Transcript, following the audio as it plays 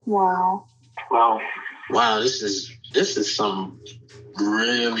Wow. Wow, this is some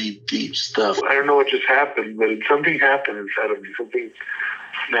really deep stuff. I don't know what just happened, but something happened inside of me. Something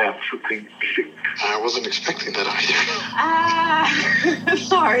snapped. Something. I wasn't expecting that either.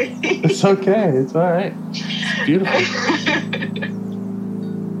 Sorry. It's okay. It's all right. It's beautiful.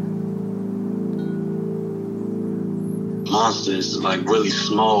 Monster is like really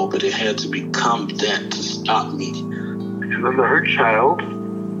small, but it had to become that to stop me. And then the hurt child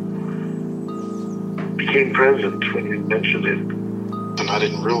became present when you mentioned it. And I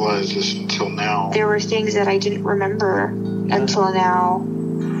didn't realize this until now. There were things that I didn't remember until now.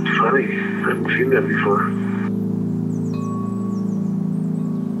 Funny. I haven't seen that before.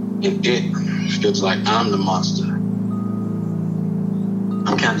 It feels like I'm the monster.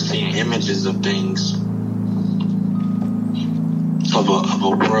 I'm kind of seeing images of things. Of a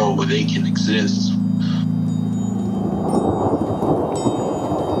world where they can exist.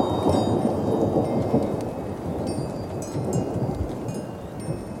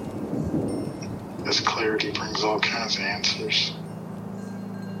 This clarity brings all kinds of answers.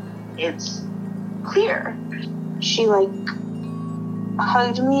 It's clear. She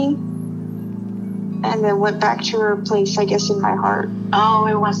hugged me and then went back to her place, I guess, in my heart. Oh,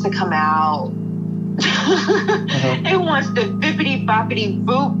 it wants to come out. It wants to bippity boppity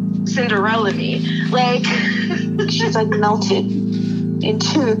boop Cinderella me. She's melted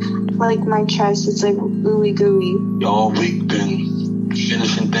into my chest. It's ooey gooey. All week been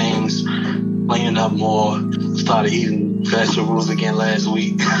finishing things, cleaning up more, started eating vegetables again last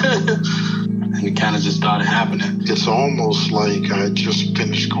week. And it kind of just started happening. It's almost like I just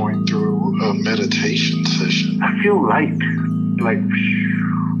finished going through a meditation session. I feel light.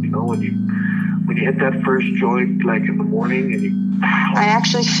 When you hit that first joint, in the morning, and I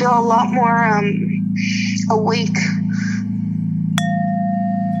actually feel a lot more awake.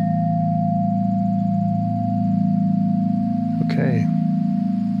 Okay.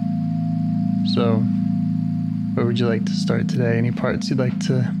 So, where would you like to start today? Any parts you'd like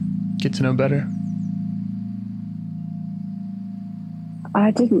to get to know better?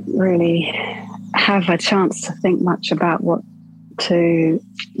 I didn't really have a chance to think much about what to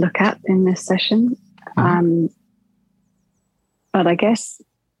look at in this session. But I guess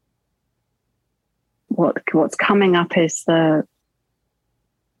what's coming up is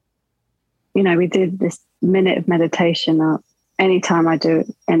we did this minute of meditation anytime I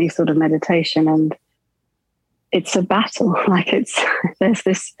do any sort of meditation, and it's a battle. There's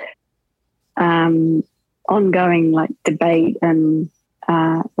this ongoing debate and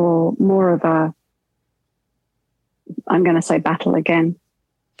or more of a, I'm going to say battle again,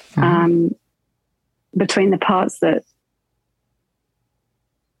 between the parts that,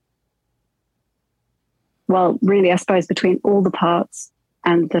 really, I suppose between all the parts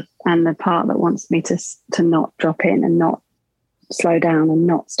and the part that wants me to not drop in and not slow down and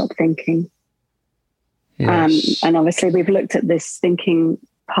not stop thinking. Yes. And obviously we've looked at this thinking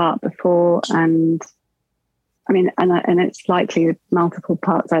part before, and and it's likely multiple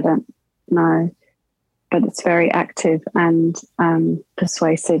parts, I don't know. But it's very active and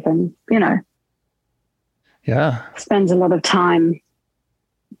persuasive, and spends a lot of time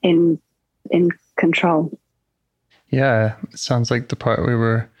in control. Yeah, it sounds like the part we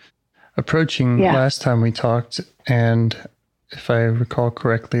were approaching last time we talked, and if I recall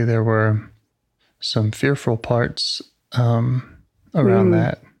correctly, there were some fearful parts around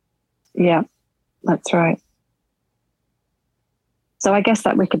that. Yeah, that's right. So I guess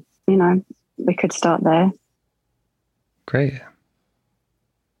that we could start there. Great.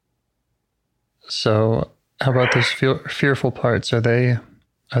 So how about those fearful parts? Are they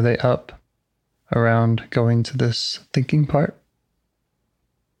up around going to this thinking part?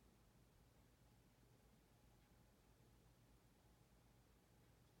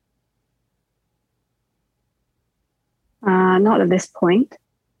 Not at this point.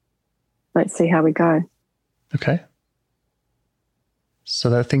 Let's see how we go. Okay. So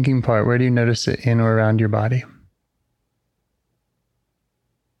that thinking part, where do you notice it in or around your body?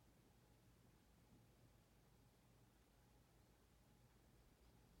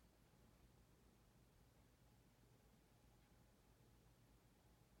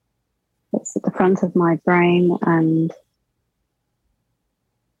 It's at the front of my brain and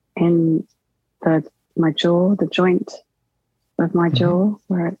in my jaw, the joint of my jaw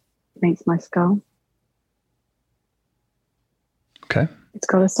where it meets my skull. Okay. It's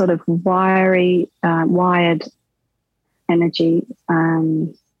got a sort of wired energy. I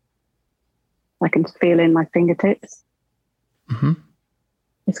can feel in my fingertips. Mm-hmm.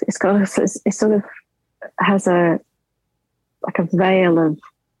 It sort of has a veil of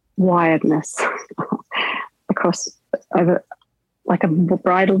wiredness across over like a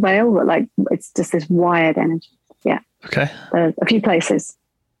bridal veil, but like it's just this wired energy. Yeah. Okay. A few places.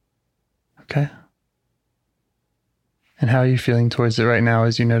 Okay. And how are you feeling towards it right now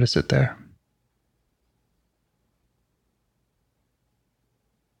as you notice it there?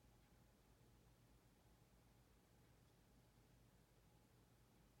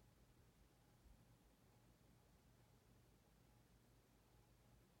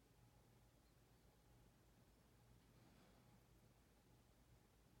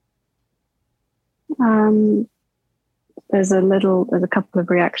 There's a couple of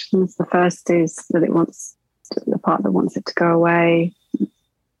reactions. The first is that the part that wants it to go away.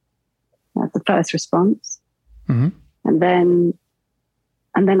 That's the first response. Mm-hmm. And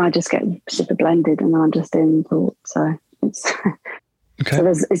then I just get super blended and I'm just in thought. So it's, okay. So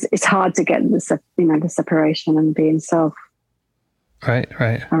it's hard to get the separation and being self. Right.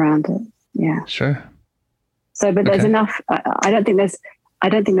 Around it. Yeah. Sure. So, but there's enough, I don't think there's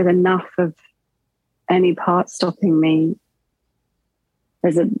enough of any part stopping me.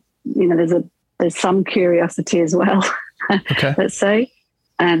 There's some curiosity as well, okay. let's say,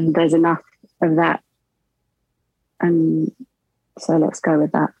 and there's enough of that. And so let's go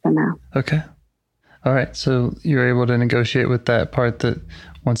with that for now. Okay. All right. So you're able to negotiate with that part that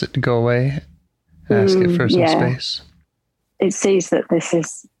wants it to go away, ask it for some space. It sees that this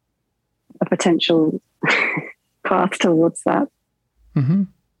is a potential path towards that. Mm-hmm.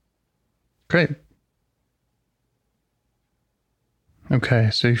 Great. Okay,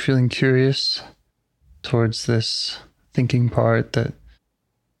 so you're feeling curious towards this thinking part,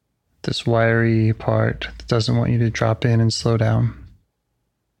 this wiry part that doesn't want you to drop in and slow down.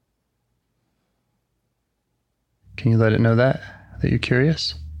 Can you let it know that you're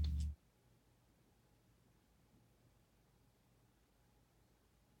curious?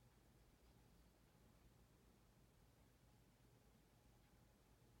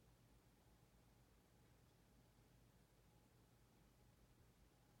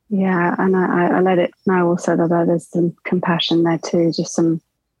 Yeah, and I let it know also that there's some compassion there too, just some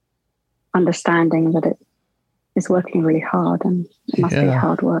understanding that it is working really hard and it must be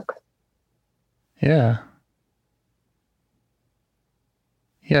hard work. Yeah.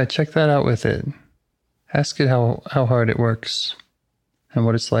 Yeah, check that out with it. Ask it how hard it works and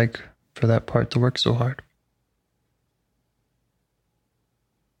what it's like for that part to work so hard.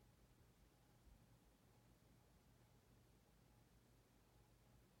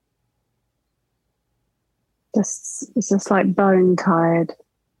 It's just like bone tired.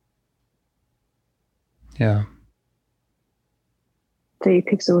 Yeah. Deep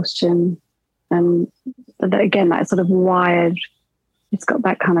exhaustion. And again, that sort of wired,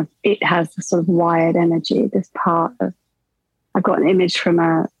 it has the sort of wired energy, this part of, I've got an image from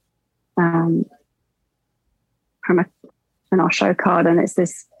an Osho card, and it's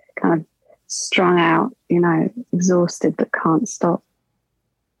this kind of strung out, exhausted but can't stop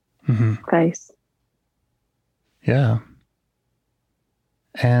face. Yeah.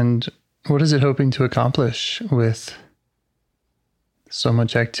 And what is it hoping to accomplish with so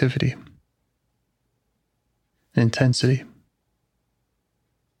much activity, intensity?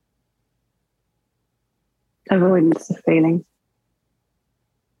 Avoidance of feeling.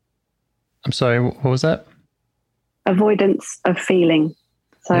 I'm sorry, what was that? Avoidance of feeling.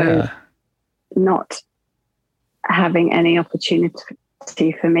 So not having any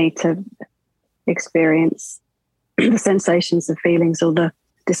opportunity for me to experience the sensations of feelings or the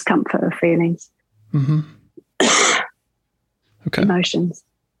discomfort of feelings. Mm-hmm. Okay. Emotions.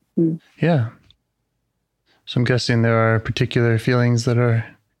 Mm. Yeah. So I'm guessing there are particular feelings that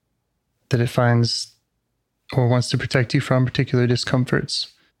it finds or wants to protect you from, particular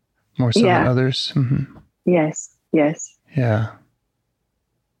discomforts, more so than others. Mm-hmm. Yes. Yeah.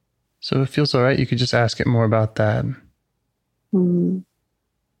 So if it feels all right, you could just ask it more about that. Mm.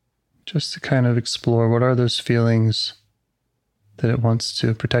 Just to kind of explore what are those feelings that it wants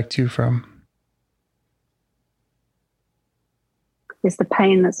to protect you from. Is the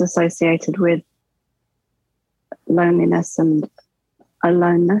pain that's associated with loneliness and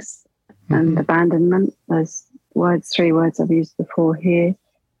aloneness and abandonment. Those three words I've used before here.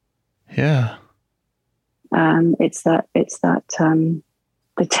 Yeah. It's that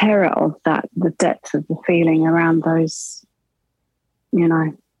the terror of that, the depth of the feeling around those,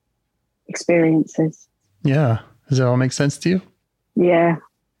 experiences. Yeah. Does that all make sense to you? Yeah.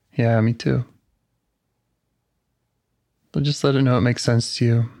 Yeah, me too. But just let it know it makes sense to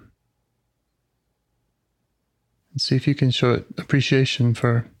you. And see if you can show it appreciation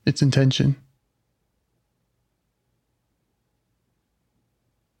for its intention.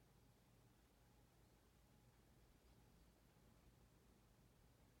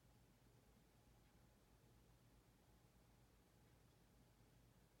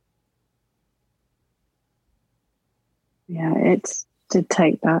 Yeah, it did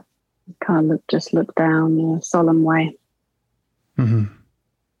take that kind of just look down in a solemn way. Mm-hmm.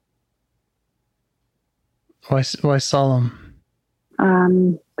 Why solemn?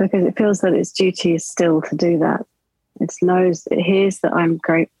 Because it feels that its duty is still to do that. It hears that I'm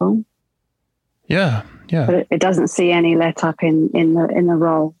grateful. Yeah. But it doesn't see any let up in the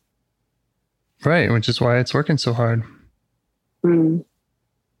role. Right, which is why it's working so hard. Mm.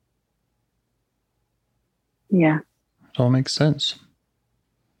 Yeah. It all makes sense.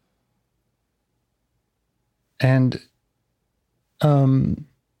 And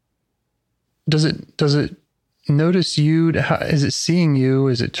does it notice you? Is it seeing you?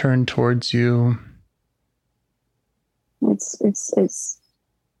 Is it turned towards you? It's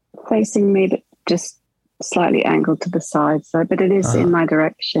facing me, but just slightly angled to the side. So, but it is in my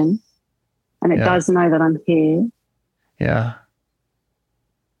direction, and it does know that I'm here. Yeah.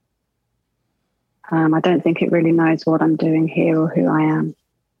 I don't think it really knows what I'm doing here or who I am.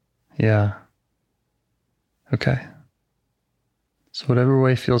 Yeah. Okay. So whatever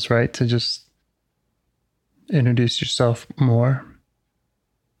way feels right to just introduce yourself more,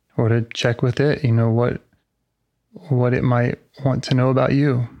 or to check with it, what it might want to know about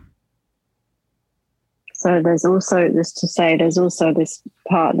you. So there's also this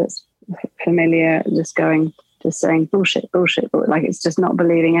part that's familiar, just saying bullshit, like it's just not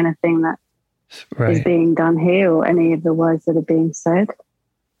believing anything that is being done here or any of the words that are being said.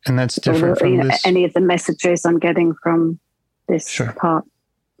 And that's different from this. Any of the messages I'm getting from this part.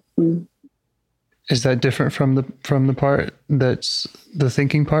 Mm. Is that different from the part that's the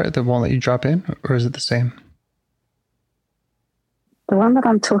thinking part that won't let you drop in, or is it the same? The one that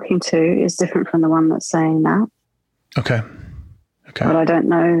I'm talking to is different from the one that's saying that. Okay. But I don't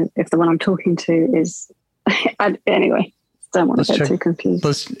know if the one I'm talking to is... anyway, don't want to get too confused.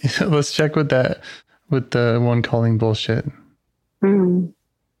 Let's check with that, with the one calling bullshit. Mm.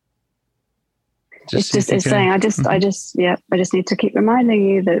 It's saying, I just need to keep reminding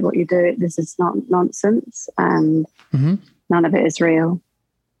you that what you do, this is not nonsense, and none of it is real.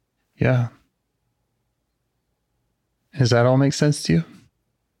 Yeah. Does that all make sense to you?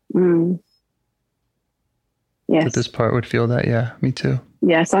 Mm. Yes. That this part would feel that? Yeah, me too.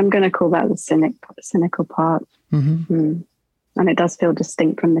 Yes, I'm going to call that the cynical part. Mm-hmm. Mm. And it does feel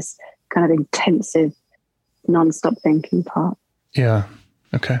distinct from this kind of intensive, non-stop thinking part. Yeah.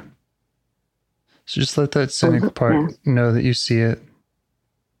 Okay. So just let that cynical part know that you see it.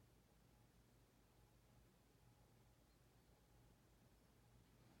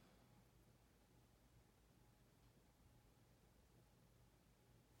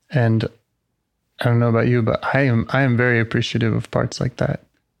 And I don't know about you, but I am very appreciative of parts like that,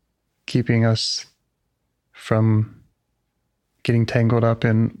 keeping us from getting tangled up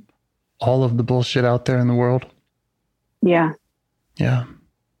in all of the bullshit out there in the world. Yeah. Yeah.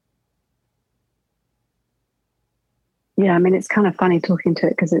 Yeah, I mean, it's kind of funny talking to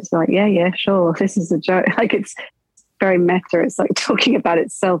it because it's like, yeah, sure, this is a joke. Like, it's very meta. It's like talking about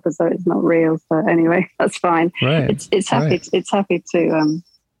itself as though it's not real. So anyway, that's fine. Right. It's happy. Right. It's happy to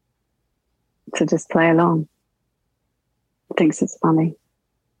just play along. It thinks it's funny.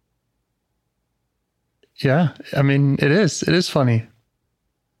 Yeah, I mean, it is funny.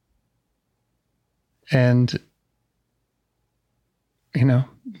 And,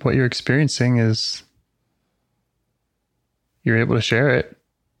 what you're experiencing is you're able to share it.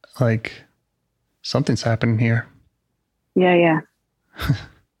 Like, something's happening here. Yeah.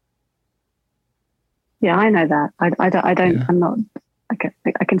 Yeah, I know that. I don't, yeah. I'm not,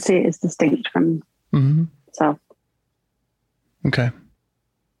 I can see it as distinct from itself. Okay.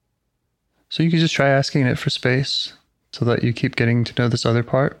 So you could just try asking it for space so that you keep getting to know this other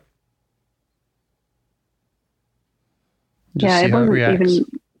part. Just see how it reacts.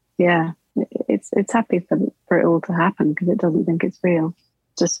 It's happy for it all to happen because it doesn't think it's real.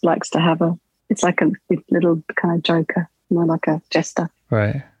 It just likes to have it's like a little kind of joker, more like a jester.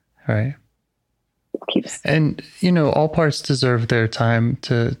 Right. And all parts deserve their time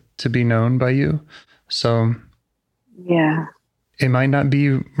to be known by you. So yeah, it might not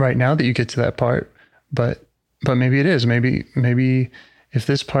be right now that you get to that part, but maybe it is. Maybe if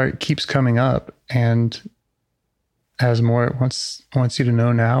this part keeps coming up and has more it wants you to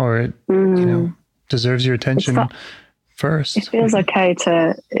know now, or it deserves your attention first. It feels okay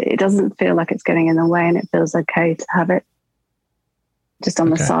it doesn't feel like it's getting in the way, and it feels okay to have it just on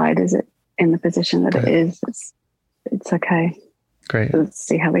the side. Is it in the position that it is? It's okay. Great. Let's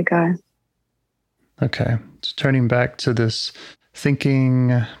see how we go. Okay. So turning back to this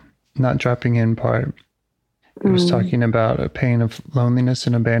thinking, not dropping in part, it was talking about a pain of loneliness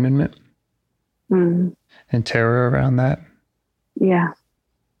and abandonment. Mm. and terror around that. Yeah.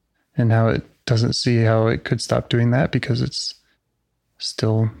 And how it doesn't see how it could stop doing that because it's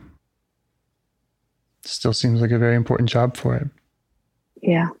still seems like a very important job for it.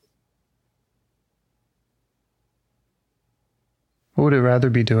 Yeah. What would it rather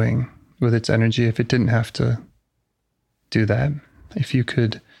be doing with its energy if it didn't have to do that? If you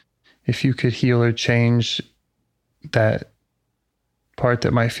could heal or change that part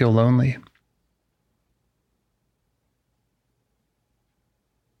that might feel lonely.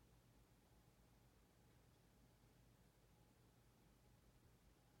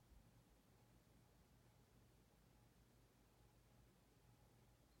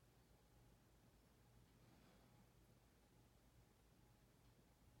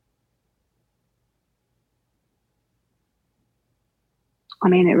 I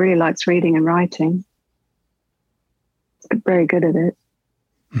mean, it really likes reading and writing. It's very good at it.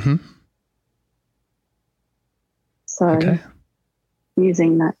 Mm-hmm. So okay.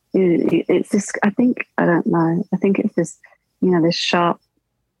 Using that, it's this, I think it's this, this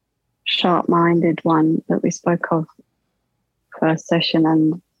sharp-minded one that we spoke of first session.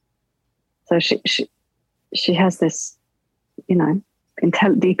 And so she has this,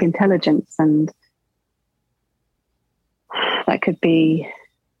 deep intelligence, and that could be,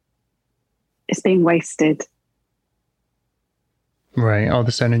 it's being wasted. Right. All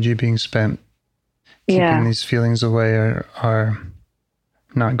this energy being spent keeping these feelings away are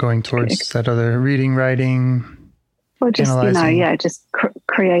not going towards that other reading, writing, or just, analyzing. just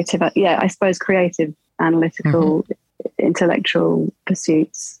creative. Yeah, I suppose creative, analytical, intellectual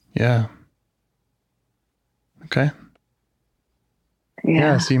pursuits. Yeah. Okay.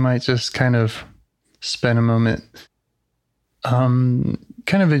 Yeah. So you might just kind of spend a moment kind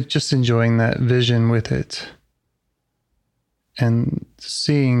of just enjoying that vision with it and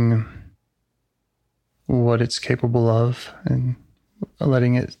seeing what it's capable of and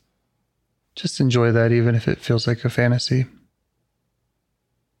letting it just enjoy that, even if it feels like a fantasy.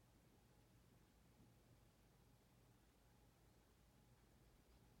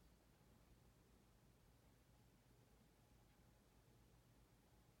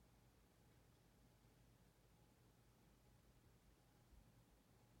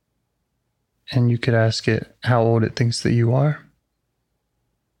 And you could ask it how old it thinks that you are.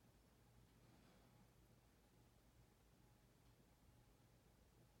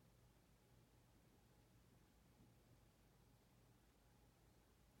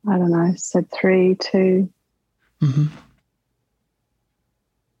 I don't know, said 3, 2. Mm-hmm.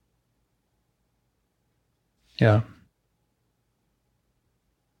 Yeah.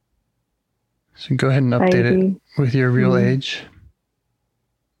 So go ahead and update it with your real age.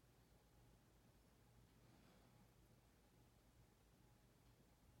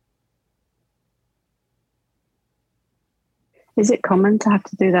 Is it common to have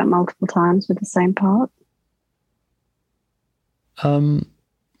to do that multiple times with the same part?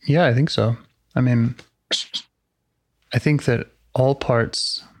 Yeah, I think so. I mean, I think that all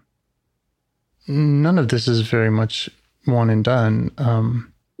parts, none of this is very much one and done.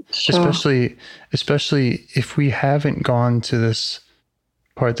 Sure. Especially if we haven't gone to this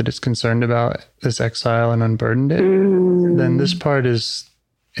part that it's concerned about, this exile, and unburdened it, then this part is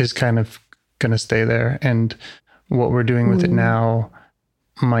kind of going to stay there. And what we're doing with it now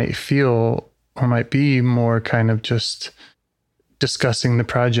might feel or might be more kind of just discussing the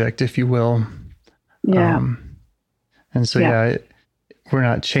project, if you will. Yeah. And so, we're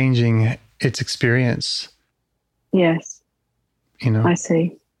not changing its experience. Yes. I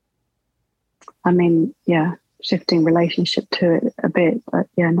see. I mean, shifting relationship to it a bit, but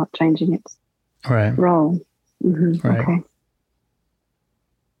not changing its role. Mm-hmm. Right. Okay.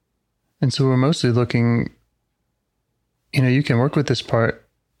 And so we're mostly looking, you can work with this part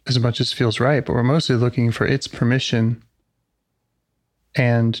as much as feels right, but we're mostly looking for its permission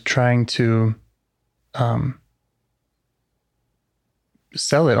and trying to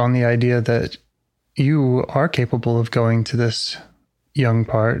sell it on the idea that you are capable of going to this young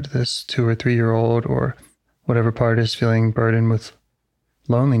part, this 2 or 3 year old, or whatever part is feeling burdened with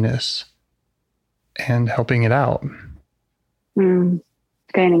loneliness, and helping it out. Gaining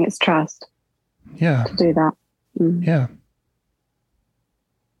its trust. Yeah. To do that. Yeah.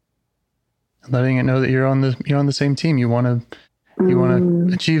 Letting it know that you're on the same team. You want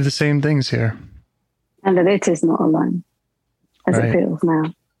to achieve the same things here. And that it is not alone, as it feels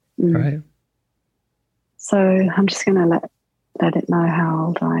now. Right. So I'm just going to let it know how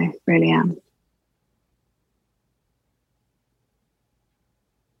old I really am.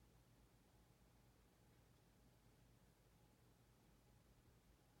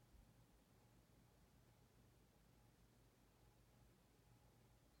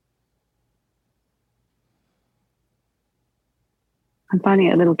 I'm finding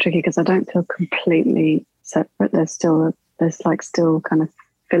it a little tricky because I don't feel completely separate. There's still kind of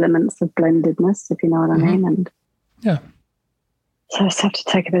filaments of blendedness, if you know what I mean. And yeah. So I just have to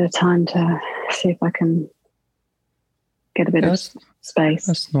take a bit of time to see if I can get a bit of space.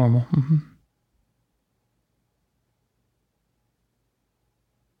 That's normal. Mm-hmm.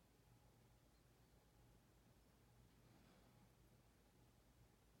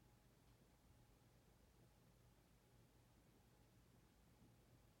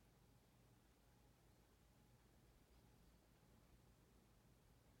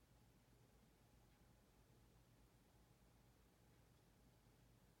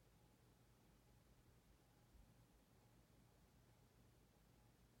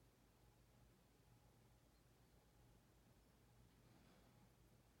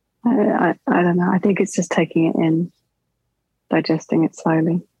 I don't know. I think it's just taking it in, digesting it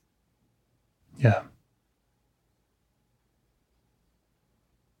slowly. Yeah.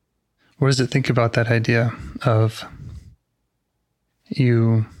 What does it think about that idea of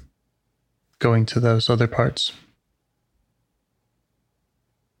you going to those other parts?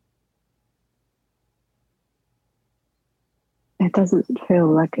 It doesn't feel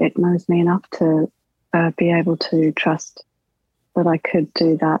like it knows me enough to be able to trust that I could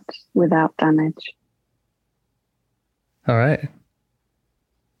do that without damage. All right.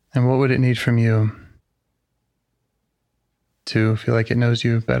 And what would it need from you to feel like it knows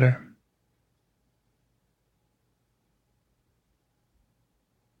you better?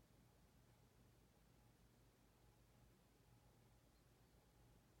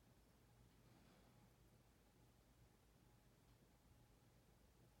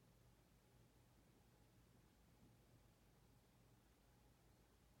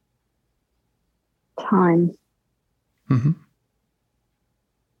 Time. Mm-hmm.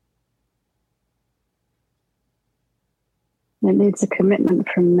 It needs a commitment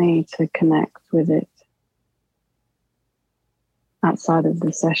from me to connect with it outside of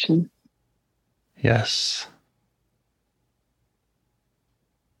the session. Yes.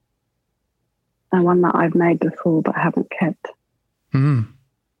 And one that I've made before but haven't kept.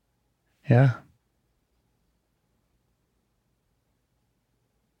 Yeah.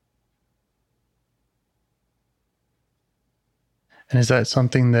 And is that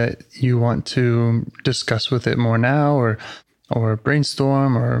something that you want to discuss with it more now, or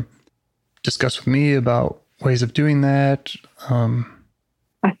brainstorm, or discuss with me about ways of doing that?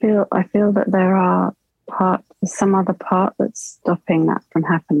 I feel that there are some other part that's stopping that from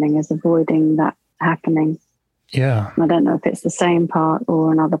happening, is avoiding that happening. Yeah. I don't know if it's the same part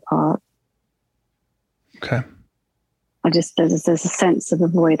or another part. Okay. There's a sense of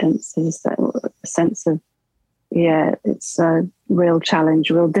avoidance. There's a sense of, it's a real challenge,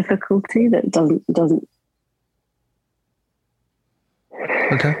 real difficulty that doesn't.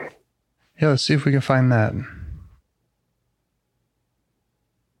 Okay. Yeah, let's see if we can find that.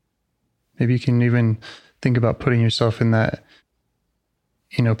 Maybe you can even think about putting yourself in that,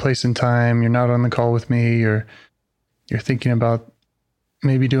 place and time. You're not on the call with me. You're thinking about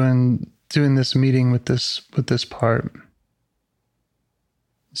maybe doing this meeting with this part.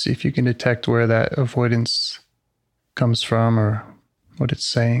 See if you can detect where that avoidance comes from or what it's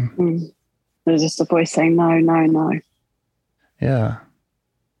saying. There's just a voice saying no, no, no. Yeah.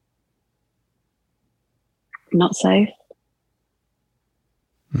 Not safe.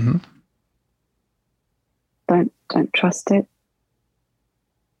 Mm-hmm. Don't trust it.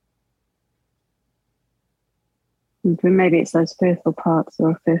 Maybe it's those fearful parts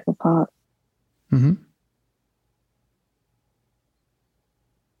or a fearful part. Mm-hmm.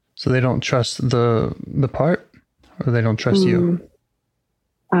 So they don't trust the part, or they don't trust you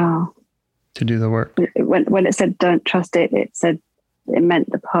to do the work. When it said don't trust it, it said it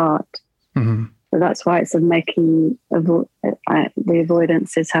meant the part. Mm-hmm. So that's why it's making the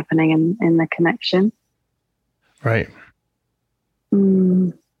avoidance is happening in the connection. Right.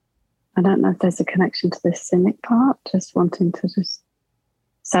 I don't know if there's a connection to the cynic part, just wanting to just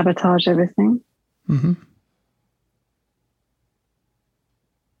sabotage everything. Mm-hmm.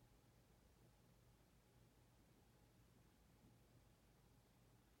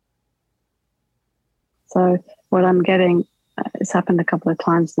 So what I'm getting, it's happened a couple of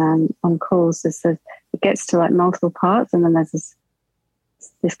times now on calls, is that it gets to like multiple parts, and then there's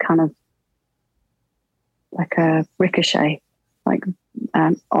this kind of like a ricochet, like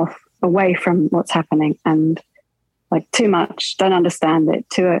off away from what's happening, and like too much, don't understand it,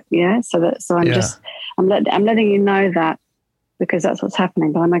 I'm letting you know that, because that's what's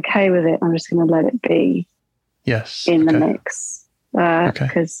happening, but I'm okay with it. I'm just going to let it be. Yes. In the mix,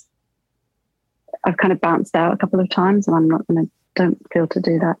 because I've kind of bounced out a couple of times, and I'm not going to don't feel to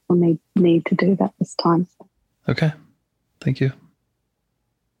do that or need to do that this time. Okay. Thank you.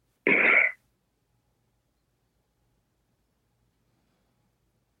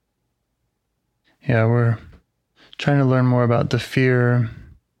 Yeah, we're trying to learn more about the fear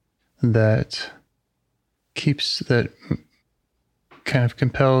that kind of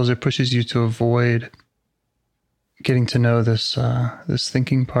compels or pushes you to avoid getting to know this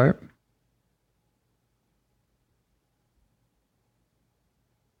thinking part.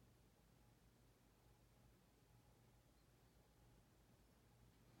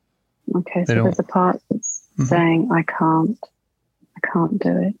 Okay, so there's a part that's saying I can't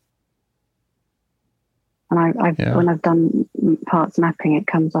do it. And when I've done parts mapping,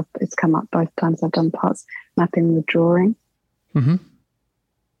 it's come up both times I've done parts mapping with drawing. Mm-hmm.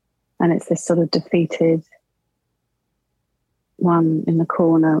 And it's this sort of defeated one in the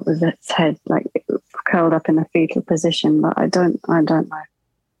corner with its head like curled up in a fetal position. But I don't know.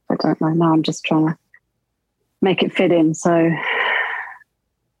 Now I'm just trying to make it fit in. So I'm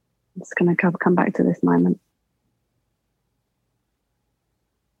just going to come back to this moment.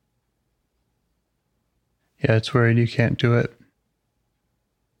 Yeah, it's worried you can't do it.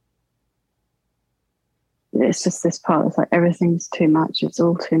 It's just this part. It's like everything's too much. It's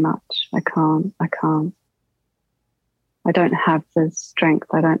all too much. I can't. I don't have the strength.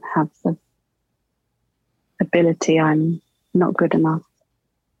 I don't have the ability. I'm not good enough.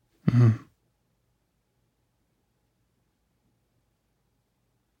 Mm-hmm.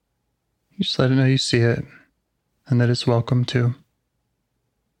 You just let it know you see it and that it's welcome to.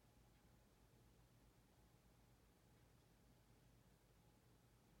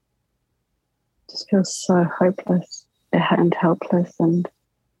 Just feels so hopeless and helpless and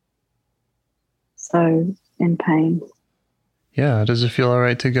so in pain. Yeah, does it feel all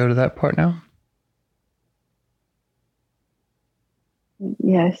right to go to that part now?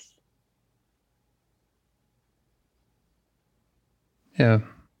 Yes. Yeah,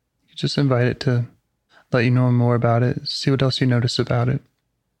 you just invite it to let you know more about it, see what else you notice about it.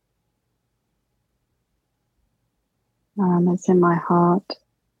 It's in my heart.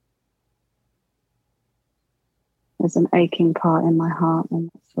 There's an aching part in my heart, and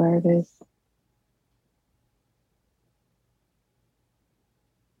that's where it is.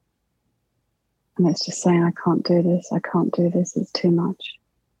 And it's just saying, I can't do this. I can't do this. It's too much.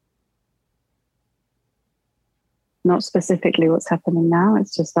 Not specifically what's happening now.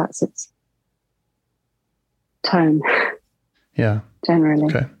 It's just that's its tone. Yeah. Generally.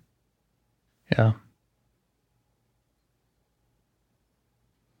 Okay. Yeah.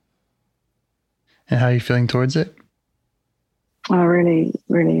 And how are you feeling towards it? Oh, really,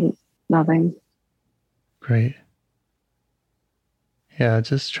 really loving. Great. Yeah,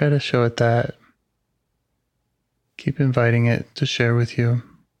 just try to show it that. Keep inviting it to share with you.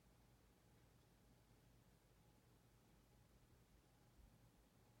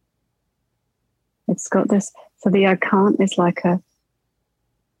 It's got this, so the I can't is like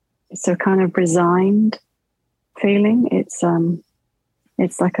it's a kind of resigned feeling. It's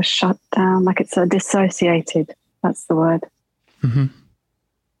like a shutdown, like it's a dissociated, that's the word,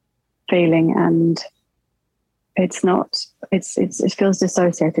 feeling. And it's not, it feels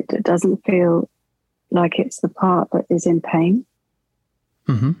dissociated. It doesn't feel like it's the part that is in pain.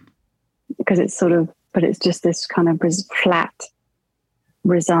 Because it's sort of, but it's just this kind of flat,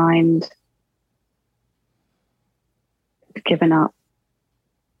 resigned, given up.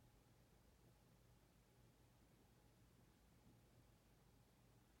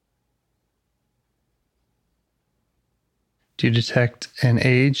 Do you detect an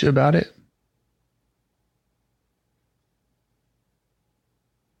age about it?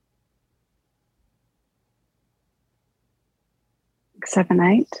 Like 7,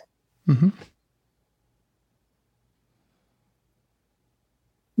 8.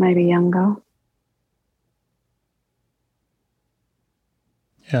 Maybe younger.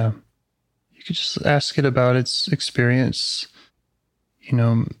 Yeah. You could just ask it about its experience. You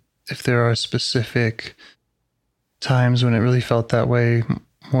know, if there are specific times when it really felt that way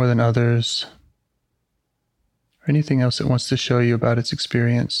more than others, or anything else it wants to show you about its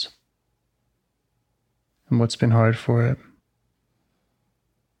experience and what's been hard for it.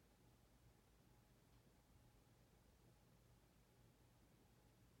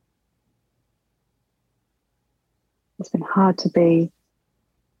 It's been hard to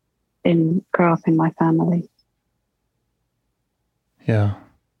grow up in my family. Yeah.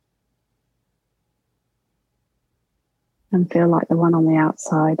 And feel like the one on the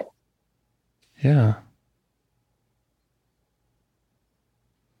outside. Yeah.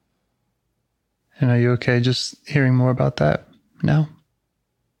 And are you okay just hearing more about that? now?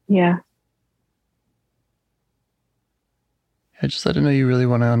 Yeah. I just let it know you really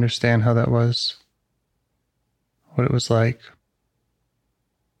want to understand how that was, what it was like.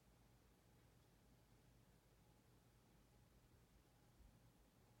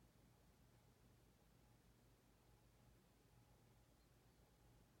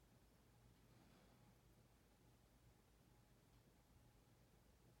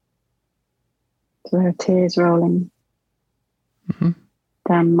 So there are tears rolling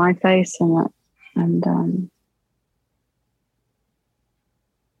down my face and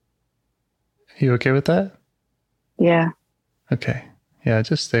You okay with that? yeah. Okay. Yeah,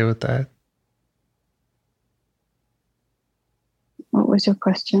 just stay with that. What was your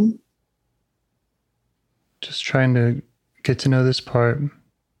question? Just trying to get to know this part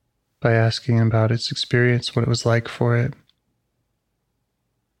by asking about its experience, what it was like for it.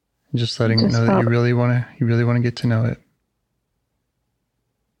 And just letting it know that you really want to get to know it.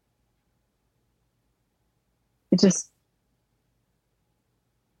 It just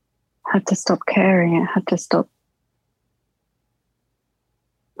had to stop caring. It had to stop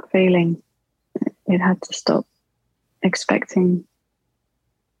feeling. It had to stop expecting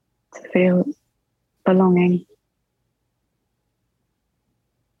to feel belonging.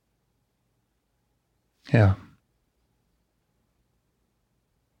 Yeah.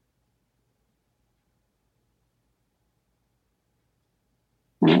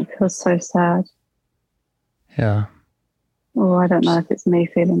 And it feels so sad. Yeah. Oh, I don't know if it's me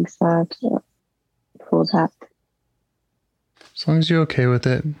feeling sad for that. As long as you're okay with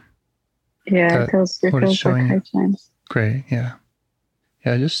it. Yeah, it feels okay, James. Great, yeah.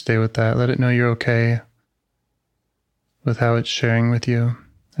 Yeah, just stay with that. Let it know you're okay with how it's sharing with you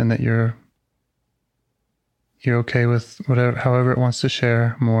and that you're okay with however it wants to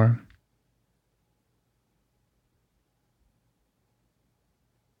share more.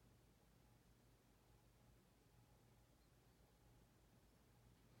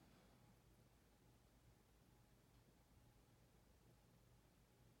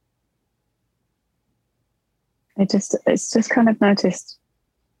 It's just kind of noticed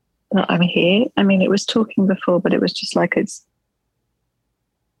that I'm here. I mean, it was talking before, but it was just like its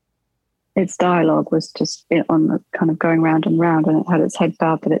dialogue was just on the kind of going round and round, and it had its head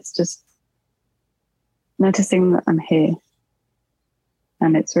bowed, but it's just noticing that I'm here,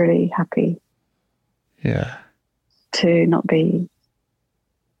 and it's really happy. Yeah. To not be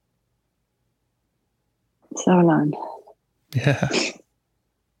so alone. Yeah.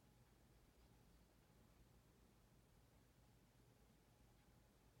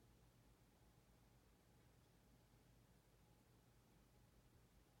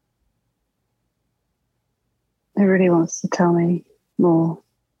 It really wants to tell me more.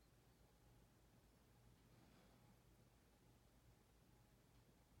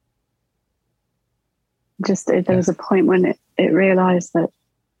 There was a point when it realized that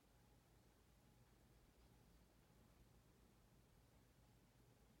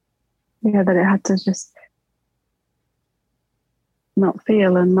that it had to just not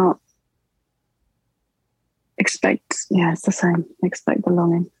feel and not expect. Yeah, it's the same. Expect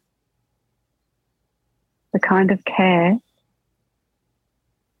belonging. The kind of care,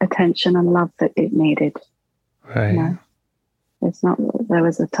 attention, and love that it needed. Right. You know? It's not that there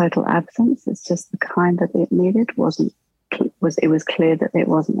was a total absence. It's just the kind that it needed it was clear that it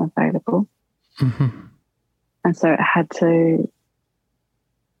wasn't available. Mm-hmm. And so it had to,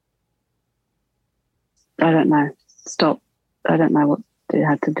 I don't know, stop. I don't know what it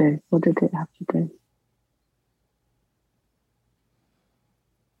had to do. What did it have to do?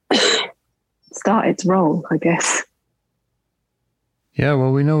 Start its role, I guess. Yeah,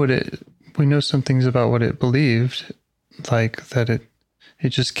 well, we know some things about what it believed, like that it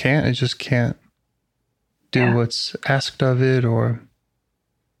just can't do what's asked of it, or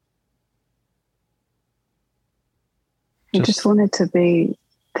it just wanted to be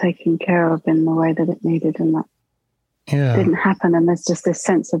taken care of in the way that it needed, and that didn't happen. And there's just this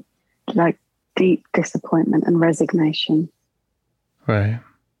sense of like deep disappointment and resignation. Right.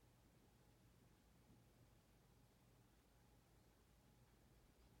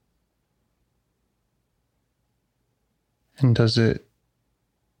 And does it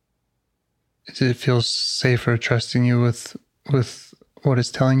feel safer trusting you with what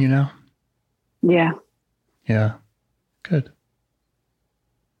it's telling you now? Yeah. Yeah. Good.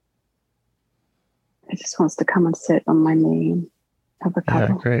 It just wants to come and sit on my knee and have a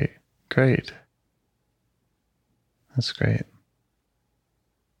cuddle. Yeah, great. That's great.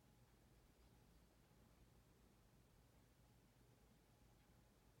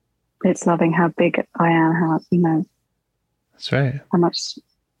 It's loving how big I am, how, That's right.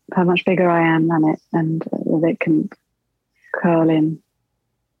 How much bigger I am than it, and that it can curl in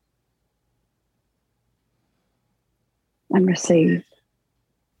and receive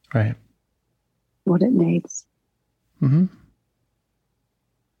right what it needs. Mm-hmm.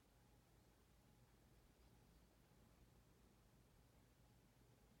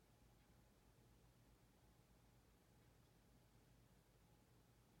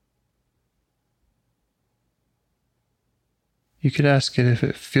 You could ask it if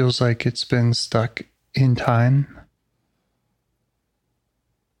it feels like it's been stuck in time.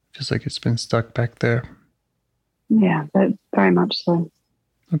 Feels like it's been stuck back there. Yeah, but very much so.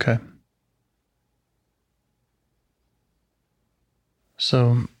 Okay.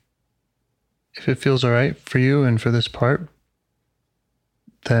 So if it feels all right for you and for this part,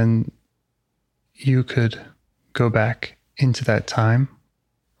 then you could go back into that time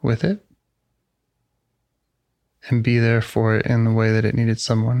with it and be there for it in the way that it needed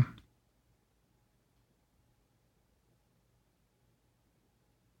someone.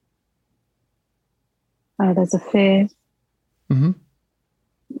 There's a fear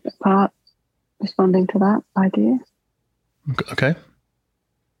part responding to that idea. Okay.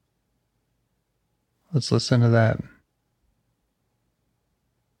 Let's listen to that.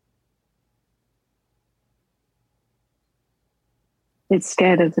 It's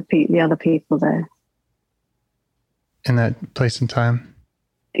scared of the other people there. In that place and time?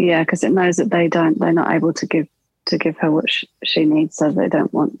 Yeah, because it knows that they're not able to give her what she needs, so they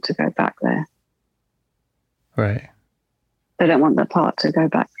don't want to go back there. Right. They don't want the part to go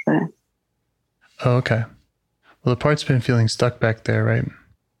back there. Oh, okay. Well, the part's been feeling stuck back there, right?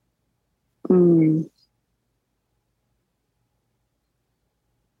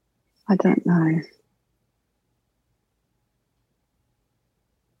 I don't know.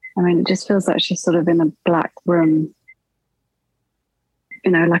 I mean, it just feels like she's sort of in a black room,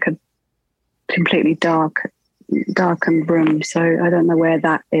 like a completely darkened room. So I don't know where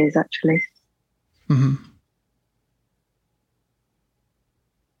that is actually. Mm-hmm.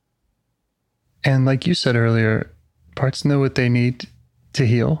 And like you said earlier, parts know what they need to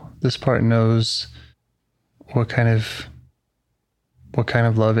heal. This part knows what kind of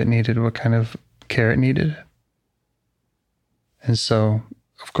love it needed, what kind of care it needed. And so,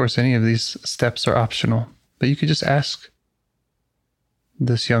 of course, any of these steps are optional, but you could just ask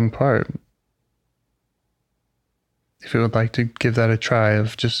this young part if it would like to give that a try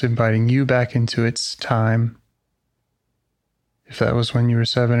of just inviting you back into its time. If that was when you were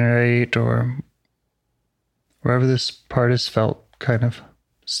 7 or 8 or wherever this part has felt kind of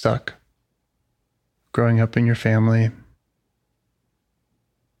stuck, growing up in your family.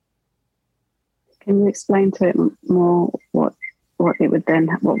 Can you explain to it more what would then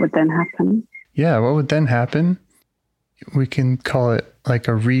happen? Yeah, what would then happen? We can call it like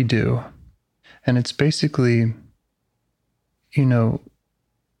a redo. And it's basically,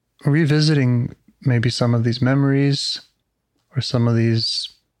 revisiting maybe some of these memories or some of these,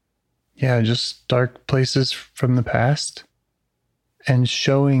 just dark places from the past and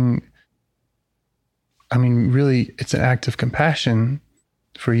showing, really, it's an act of compassion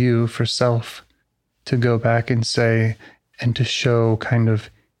for you, for self, to go back and say, and to show kind of,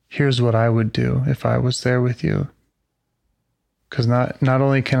 here's what I would do if I was there with you. Because not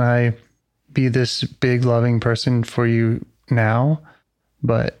only can I be this big loving person for you now,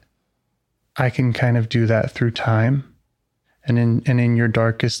 but I can kind of do that through time. And in your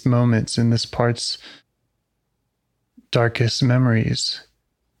darkest moments, in this part's darkest memories,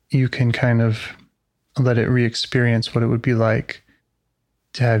 you can kind of let it re-experience what it would be like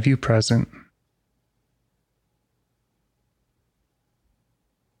to have you present.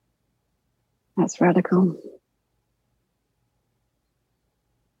 That's radical.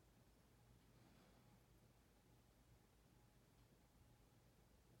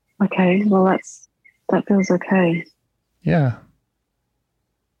 Okay, well that feels okay. Yeah.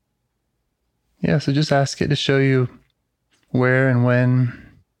 Yeah, so just ask it to show you where and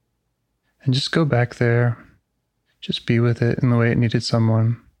when, and just go back there. Just be with it in the way it needed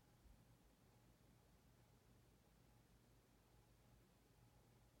someone.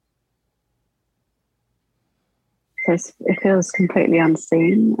 So it feels completely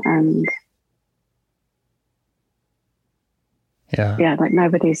unseen and like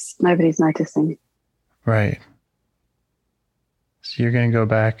nobody's noticing. Right. So you're going to go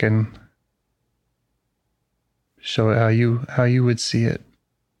back and show it how you would see it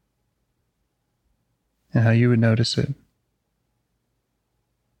and how you would notice it.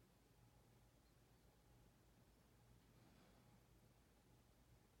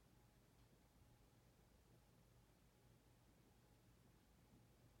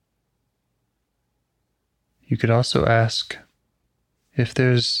 You could also ask if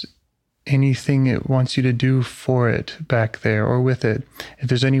there's anything it wants you to do for it back there or with it. If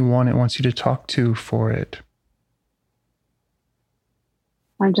there's anyone it wants you to talk to for it.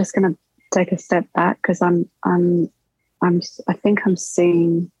 I'm just going to take a step back because I think I'm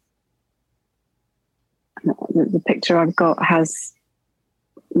seeing the picture I've got has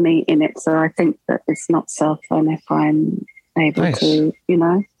me in it. So I think that it's not cell phone if I'm able to,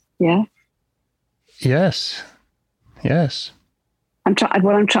 yeah. Yes. I'm trying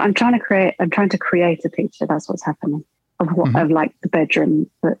to create a picture. That's what's happening of what of like the bedroom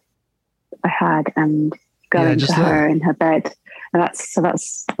that I had and going to her in her bed. And that's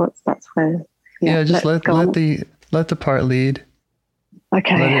where. Yeah, just let the part lead.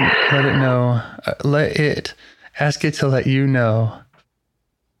 Okay. Let it know. Ask it to let you know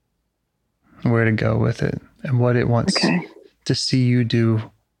where to go with it and what it wants to see you do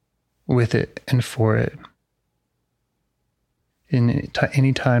with it and for it. In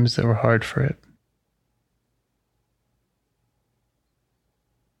any times that were hard for it.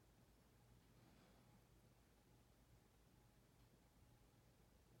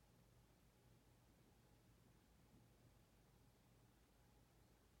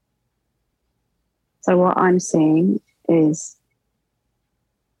 So what I'm seeing is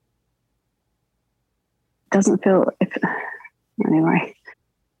doesn't feel anyway.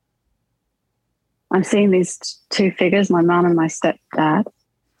 I'm seeing these two figures, my mum and my stepdad.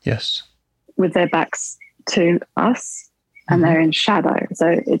 Yes. With their backs to us, and they're in shadow.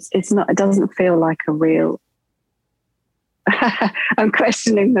 So it's not. It doesn't feel like a real. I'm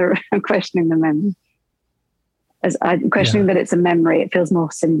questioning the memory. As I'm questioning that it's a memory. It feels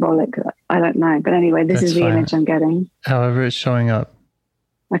more symbolic. I don't know, but anyway, this is the image I'm getting. However, it's showing up.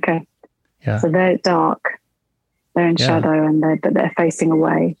 Okay. Yeah. So they're dark. They're in shadow, and they're facing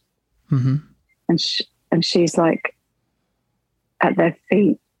away. Mm-hmm. And she's like at their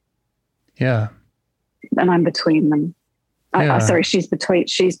feet. Yeah. And I'm between them. Sorry, she's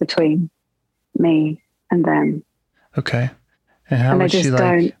between me and them. Okay. And how is she like?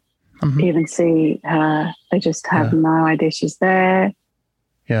 They just don't even see her. They just have no idea she's there.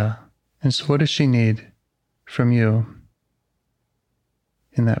 Yeah. And so what does she need from you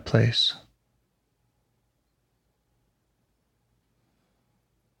in that place?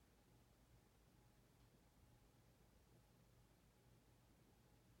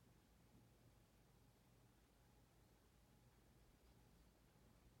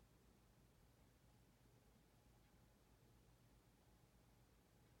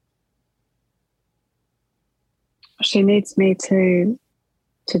 She needs me to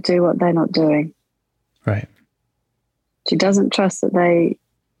do what they're not doing. Right. She doesn't trust that they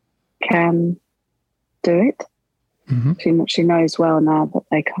can do it. Mm-hmm. She knows well now that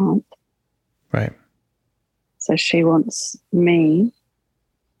they can't. Right. So she wants me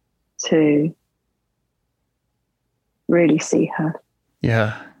to really see her.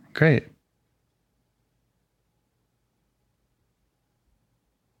 Yeah. Great.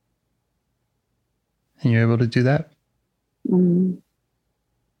 And you're able to do that? Mm.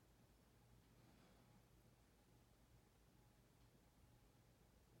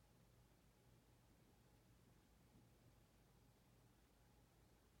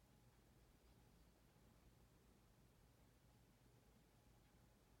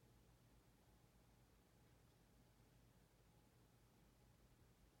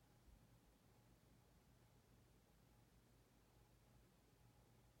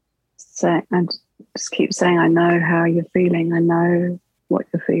 So, and just keep saying, I know how you're feeling. I know what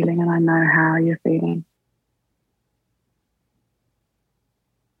you're feeling, and I know how you're feeling.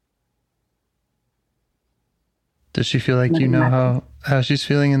 Does she feel like you know how she's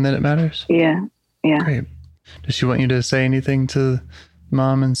feeling and that it matters? Yeah. Yeah. Great. Does she want you to say anything to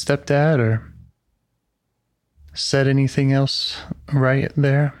mom and stepdad or said anything else right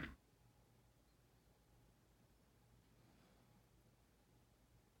there?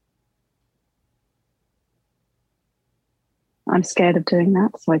 I'm scared of doing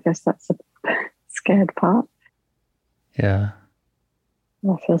that, so I guess that's the scared part. Yeah.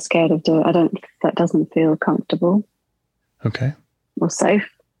 I feel scared of doing it. That doesn't feel comfortable. Okay. Or safe.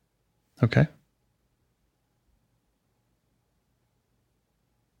 Okay.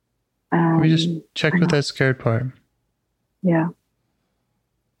 Let me just check with that scared part. Yeah.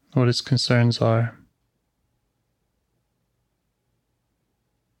 What its concerns are.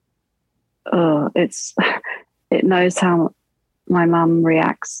 It knows how my mum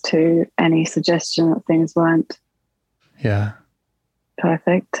reacts to any suggestion that things weren't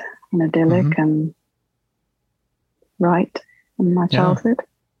perfect and idyllic and right in my childhood.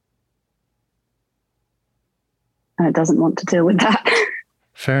 and it doesn't want to deal with that.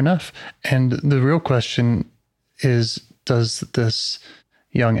 Fair enough. And the real question is, does this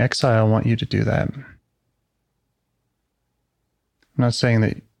young exile want you to do that? I'm not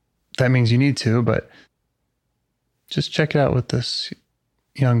saying that means you need to, but just check it out with this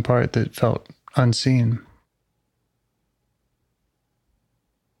young part that felt unseen.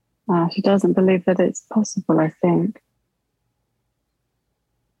 She doesn't believe that it's possible, I think,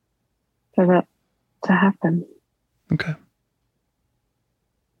 for that to happen. Okay.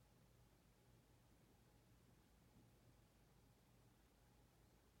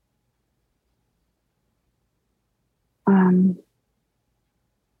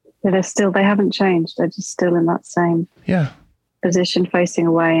 But they haven't changed. They're just still in that same position, facing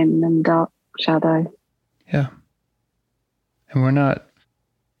away in dark shadow. Yeah. And we're not,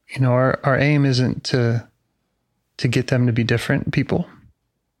 our aim isn't to get them to be different people.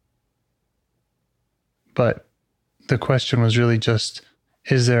 But the question was really just,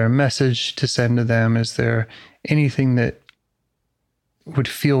 is there a message to send to them? Is there anything that would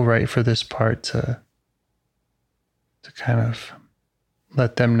feel right for this part to kind of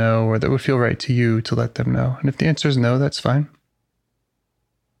let them know, or that would feel right to you to let them know? And if the answer is no, that's fine.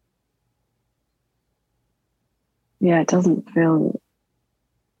 Yeah, it doesn't feel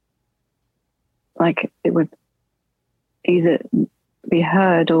like it would either be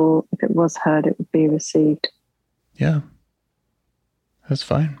heard, or if it was heard, it would be received. Yeah, that's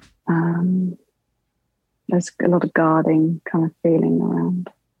fine. There's a lot of guarding kind of feeling around.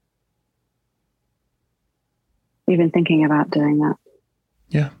 Even thinking about doing that.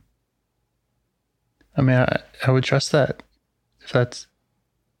 Yeah. I mean, I would trust that. If that's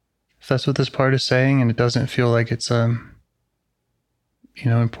what this part is saying, and it doesn't feel like it's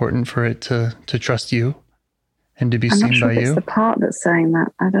important for it to trust you and to be seen by you. I'm not sure if it's the part that's saying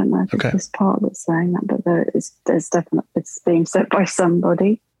that. I don't know if it's this part that's saying that, but there's definitely, it's being said by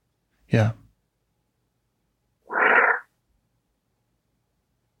somebody. Yeah.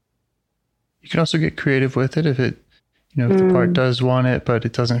 You can also get creative with it if it, if the part does want it, but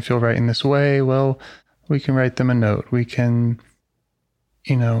it doesn't feel right in this way. Well, we can write them a note. We can,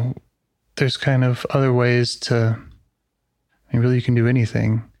 there's kind of other ways to, really you can do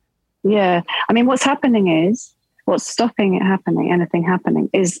anything. Yeah. I mean, what's stopping anything happening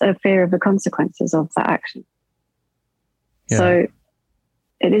is a fear of the consequences of that action. Yeah. So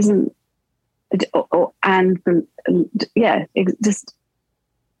it isn't, just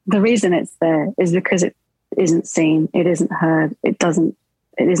the reason it's there is because it isn't seen, it isn't heard, it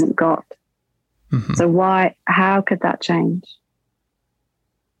isn't got. Mm-hmm. So how could that change?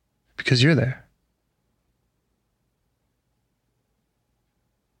 Because you're there.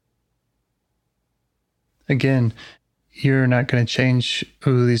 Again, you're not going to change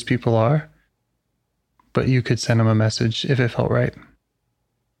who these people are, but you could send them a message if it felt right.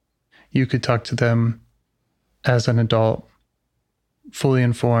 You could talk to them as an adult, fully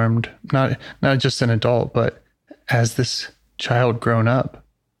informed, not just an adult, but as this child grown up.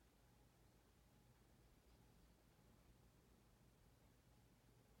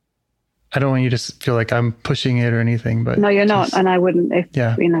 I don't want you to feel like I'm pushing it or anything, but no, you're not, and I wouldn't. If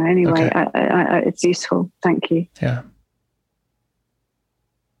anyway, okay. I, it's useful. Thank you. Yeah.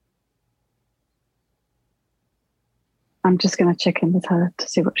 I'm just going to check in with her to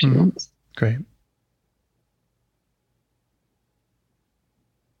see what she wants. Great.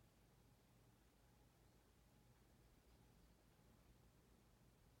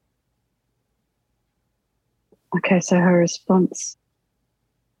 Okay, so her response.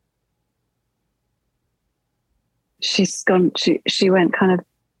 She's gone. She went kind of.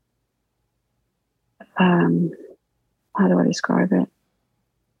 How do I describe it?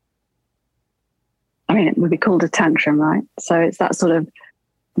 I mean, it would be called a tantrum, right? So it's that sort of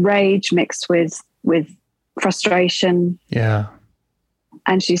rage mixed with frustration. Yeah.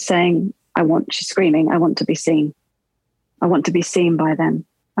 And she's saying, she's screaming, I want to be seen. I want to be seen by them.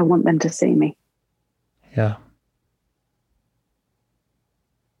 I want them to see me. Yeah.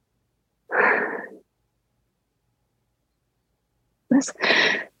 There's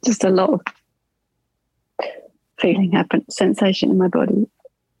just a lot of sensation in my body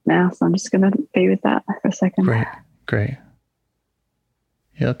now, so I'm just going to be with that for a second. Great.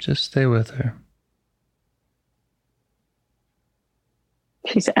 Yep, just stay with her.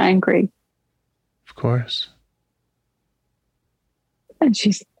 She's angry. Of course. And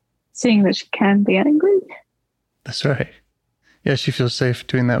she's seeing that she can be angry. That's right. Yeah, she feels safe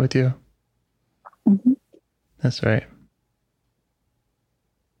doing that with you. Mm-hmm. That's right.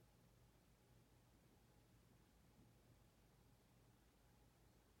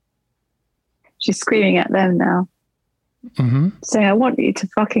 She's screaming at them now. Mm-hmm. Saying, I want you to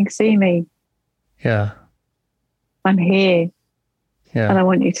fucking see me. Yeah. I'm here. Yeah. And I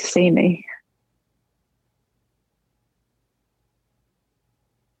want you to see me.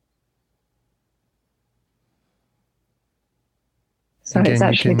 So Again, it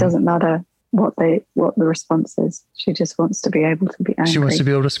actually doesn't matter what the response is. She just wants to be able to be angry. She wants to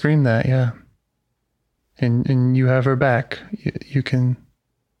be able to scream that, yeah. And you have her back. You can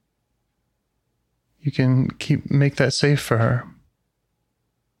make that safe for her.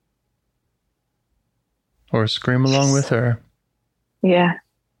 Or scream along with her. Yeah.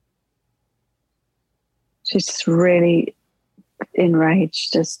 She's just really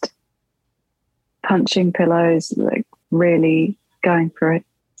enraged, just punching pillows, like really going for it.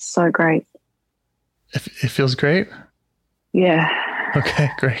 So great. It feels great? Yeah. Okay,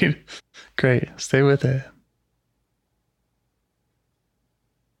 great. Great. Stay with it.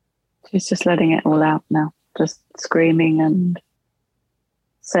 She's just letting it all out now. Just screaming and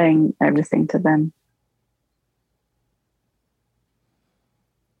saying everything to them.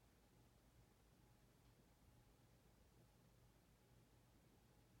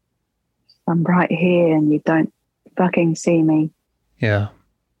 I'm right here and you don't fucking see me. Yeah.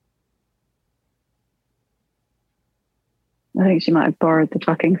 I think she might have borrowed the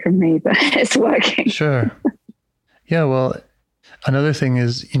fucking from me, but it's working. Sure. Yeah, well, another thing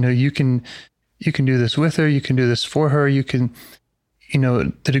is, you can do this with her, you can do this for her, you can,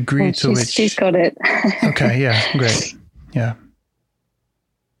 the degree to which... She's got it. Okay, yeah, great. Yeah.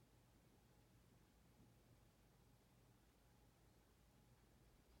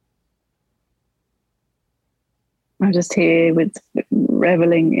 I'm just here with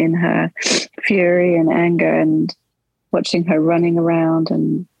reveling in her fury and anger and watching her running around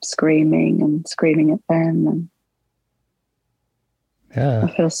and screaming at them. And yeah.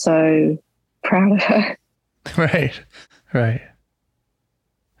 I feel so proud of her. Right.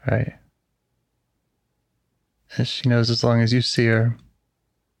 And she knows as long as you see her,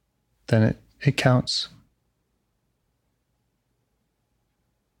 then it counts.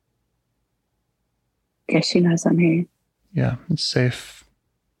 Yes, she knows I'm here. Yeah, it's safe.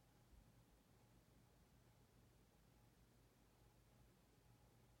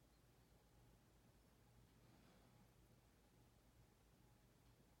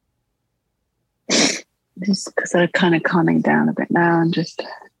 Just because they're kind of calming down a bit now and just...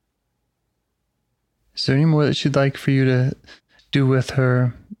 Is there any more that she'd like for you to do with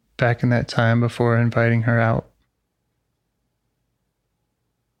her back in that time before inviting her out?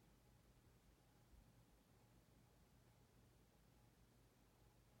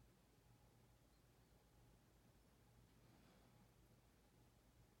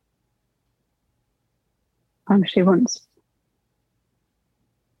 She wants...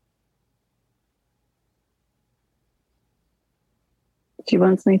 She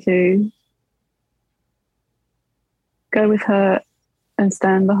wants me to go with her and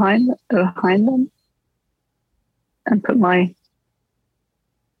stand behind them and put my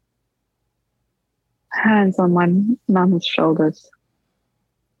hands on my mum's shoulders.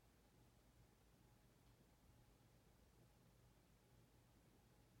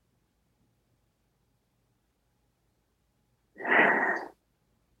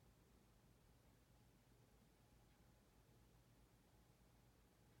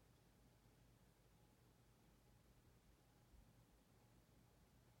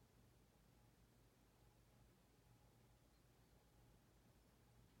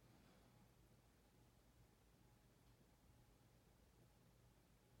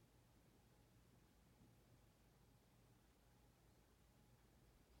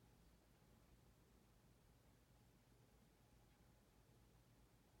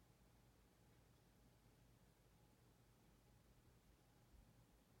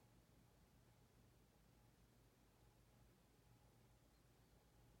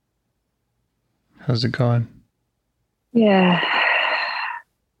 How's it going? Yeah.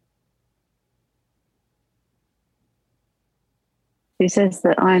 She says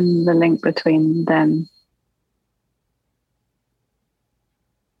that I'm the link between them,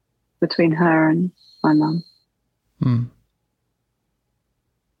 between her and my mum. Hmm.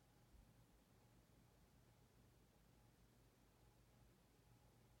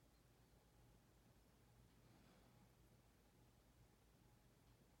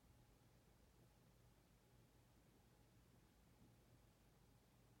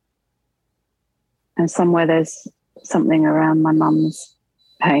 And somewhere there's something around my mum's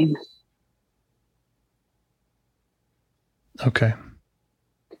pain. Okay.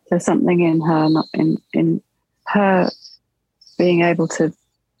 There's something in her, not in her being able to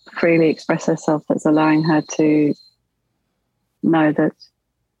freely express herself that's allowing her to know that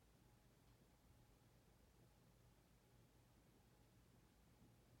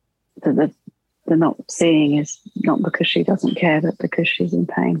the not seeing is not because she doesn't care, but because she's in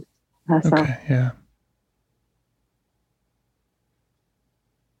pain herself. Okay, yeah.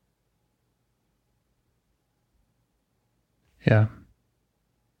 Yeah.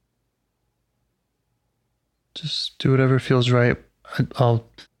 Just do whatever feels right. I'll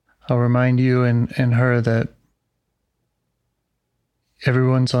remind you and her that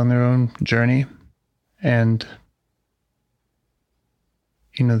everyone's on their own journey, and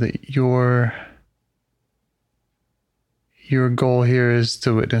that your goal here is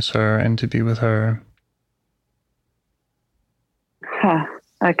to witness her and to be with her. Huh.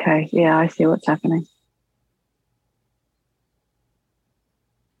 Okay, yeah, I see what's happening.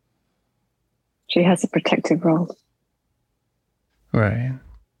 She has a protective role. Right.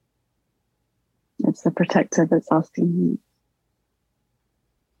 It's the protector that's asking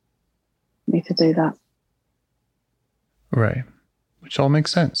me to do that. Right. Which all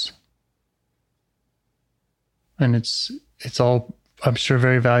makes sense. And it's all, I'm sure,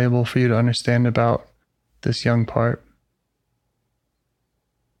 very valuable for you to understand about this young part.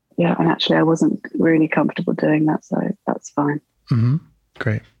 Yeah, and actually I wasn't really comfortable doing that, so that's fine. Mm-hmm.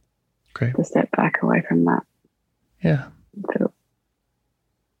 Great. To step back away from that. Yeah.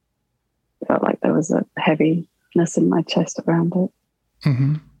 Felt like there was a heaviness in my chest around it.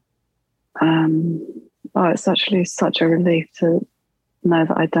 Mm-hmm. It's actually such a relief to know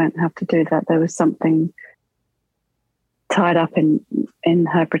that I don't have to do that. There was something tied up in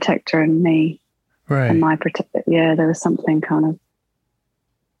her protector and me. Right. And my protector. Yeah, there was something kind of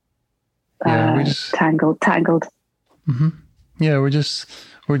tangled. Mm-hmm. Yeah, we're just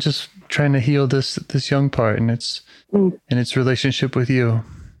trying to heal this young part and its relationship with you.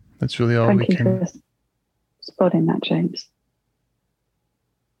 That's really all we can. Thank you for spotting that, James.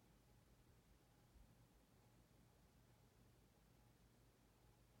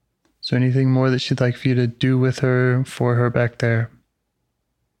 Is there anything more that she'd like for you to do with her, for her back there?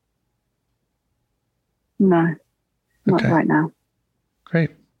 No, not right now.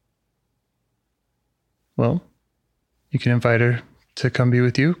 Great. Well, you can invite her to come be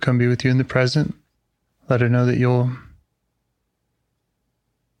with you in the present. Let her know that you'll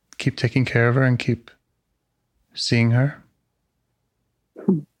keep taking care of her and keep seeing her.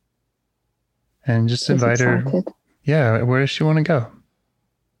 And just invite her. Yeah, where does she want to go?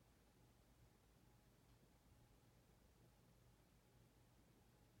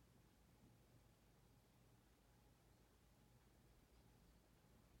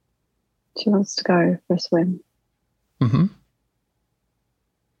 She wants to go for a swim. Mm-hmm.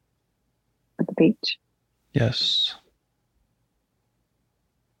 At the beach. Yes.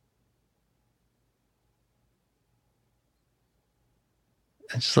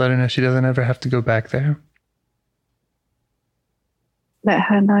 And just let her know she doesn't ever have to go back there. Let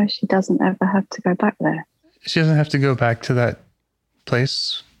her know she doesn't ever have to go back there. She doesn't have to go back to that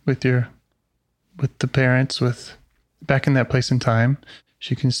place with the parents, back in that place and time.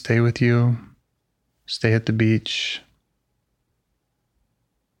 She can stay with you, stay at the beach.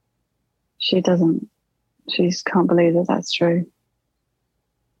 She just can't believe that that's true.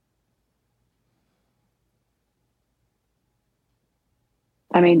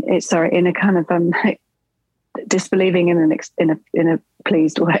 I mean, in a kind of disbelieving in a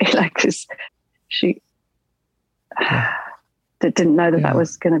pleased way, like, because she didn't know that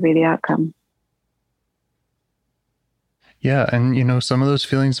was going to be the outcome. Yeah, and some of those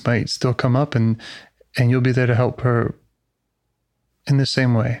feelings might still come up, and you'll be there to help her in the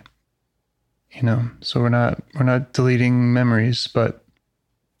same way. So we're not deleting memories, but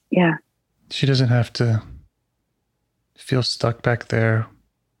yeah, she doesn't have to feel stuck back there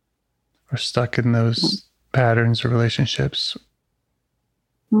or stuck in those patterns or relationships.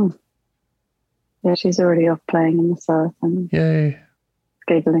 Yeah, she's already off playing in the surf and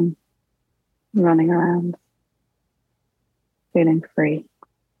giggling, running around, feeling free.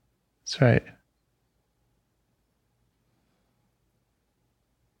 That's right.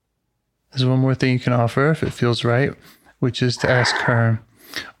 There's one more thing you can offer if it feels right, which is to ask her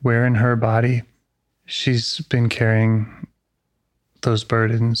where in her body she's been carrying those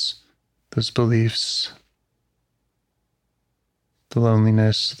burdens, those beliefs, the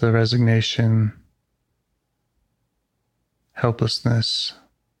loneliness, the resignation, helplessness.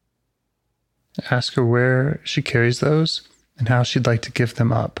 Ask her where she carries those and how she'd like to give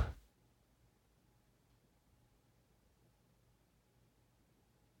them up.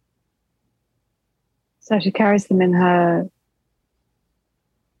 So she carries them in her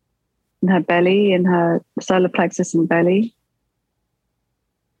belly, in her solar plexus and belly.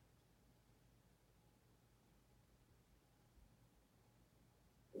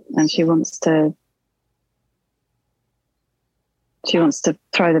 and she wants to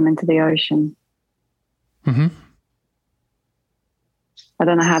throw them into the ocean. Mm-hmm. I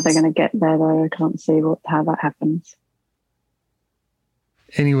don't know how they're going to get there, though. I can't see how that happens.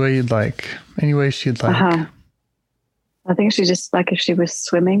 Any way you'd like. Any way she'd like. I think she just, like, if she was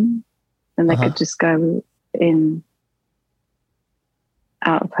swimming, then they could just go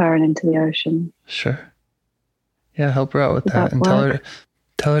out of her and into the ocean. Sure. Yeah, help her out with that and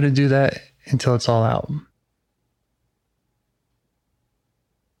tell her to do that until it's all out.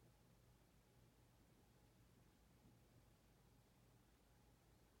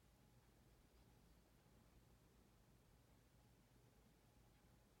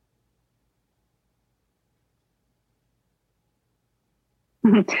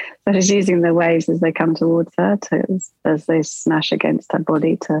 So she's using the waves as they come towards her as they smash against her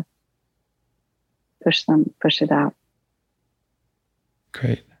body to push it out.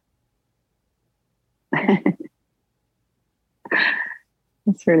 Great.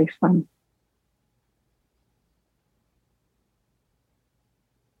 It's really fun.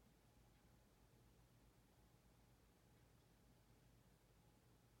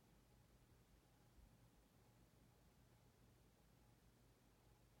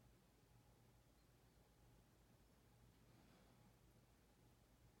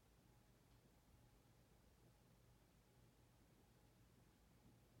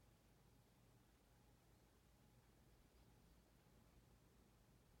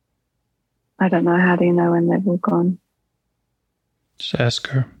 I don't know. How do you know when they've all gone? Just ask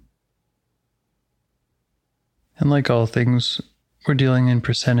her. And like all things, we're dealing in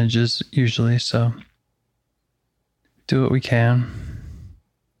percentages usually, so do what we can.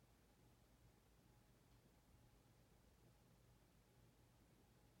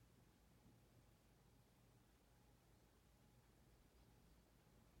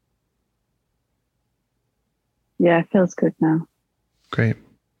 Yeah, it feels good now. Great.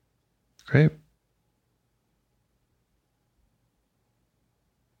 Great.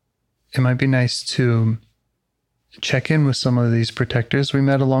 It might be nice to check in with some of these protectors we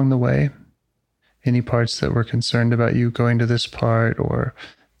met along the way. Any parts that were concerned about you going to this part, or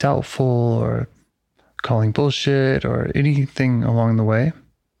doubtful, or calling bullshit, or anything along the way.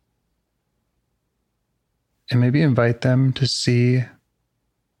 And maybe invite them to see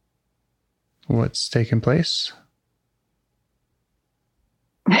what's taken place.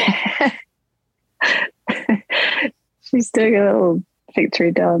 She's doing a little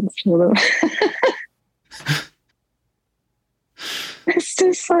victory dance for them. It's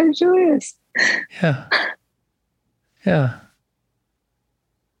just so joyous. Yeah. Yeah.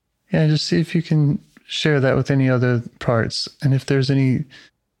 Yeah, just see if you can share that with any other parts. And if there's any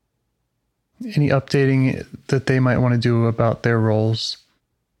updating that they might want to do about their roles,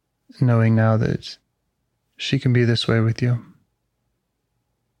 knowing now that she can be this way with you.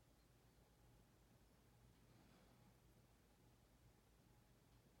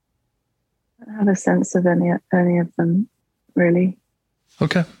 I don't have a sense of any of them, really.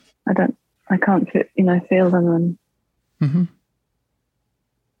 Okay. I can't feel them. And mm-hmm.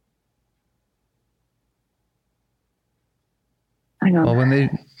 Hang on. Well,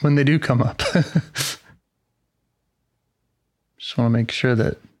 when they do come up, just want to make sure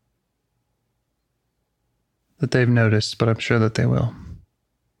that they've noticed, but I'm sure that they will.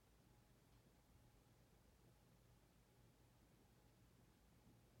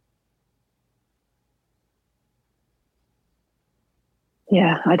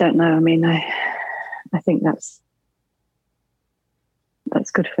 Yeah, I don't know. I mean, I think that's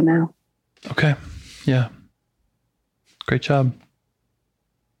good for now. Okay. Yeah. Great job.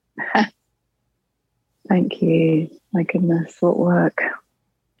 Thank you. My goodness, what work.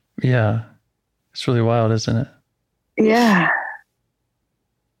 Yeah. It's really wild, isn't it? Yeah.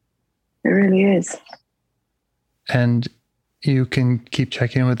 It really is. And you can keep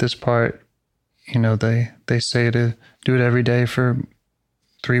checking with this part. You know, they say to do it every day for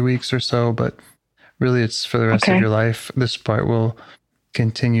 3 weeks or so, but really it's for the rest of your life. This part will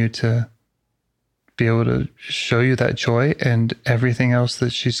continue to be able to show you that joy and everything else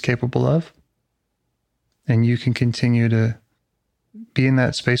that she's capable of. And you can continue to be in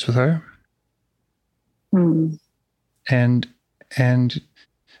that space with her. And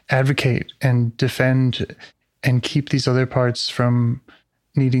advocate and defend and keep these other parts from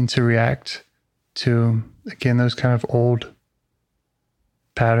needing to react to, again, those kind of old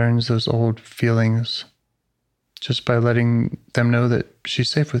patterns, those old feelings, just by letting them know that she's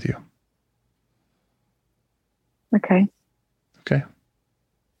safe with you. Okay. Okay.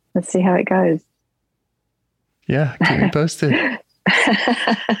 Let's see how it goes. Yeah, keep me posted.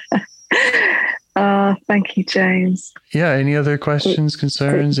 Thank you, James. Yeah. Any other questions,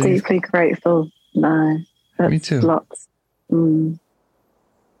 concerns? Deeply grateful. No. Me too. Lots.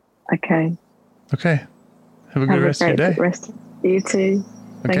 Okay. Okay. Have a good rest of your day. You too.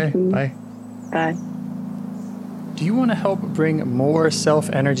 Okay. Thank you. Bye. Bye. Do you want to help bring more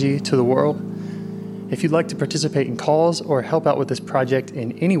self-energy to the world? If you'd like to participate in calls or help out with this project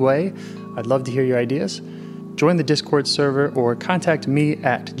in any way, I'd love to hear your ideas. Join the Discord server or contact me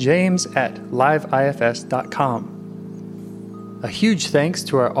at james@liveifs.com. A huge thanks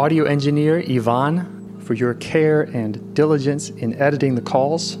to our audio engineer, Yvonne, for your care and diligence in editing the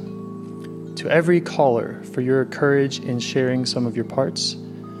calls. To every caller for your courage in sharing some of your parts.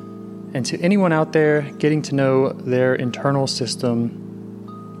 And to anyone out there getting to know their internal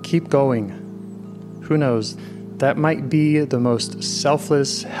system, keep going. Who knows? That might be the most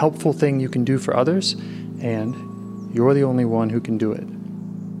selfless, helpful thing you can do for others, and you're the only one who can do it.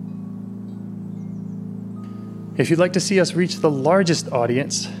 If you'd like to see us reach the largest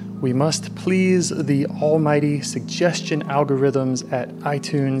audience, we must please the almighty suggestion algorithms at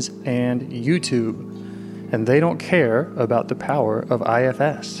iTunes and YouTube. And they don't care about the power of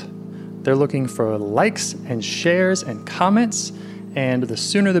IFS. They're looking for likes and shares and comments, and the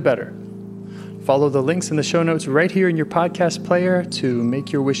sooner the better. Follow the links in the show notes right here in your podcast player to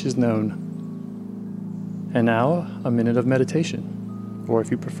make your wishes known. And now, a minute of meditation. Or if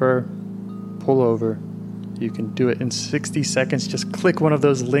you prefer, pull over. You can do it in 60 seconds. Just click one of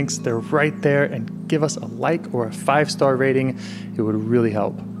those links. They're right there, and give us a like or a 5-star rating. It would really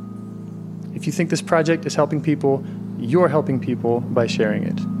help. If you think this project is helping people, you're helping people by sharing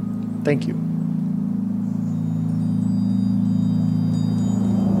it. Thank you.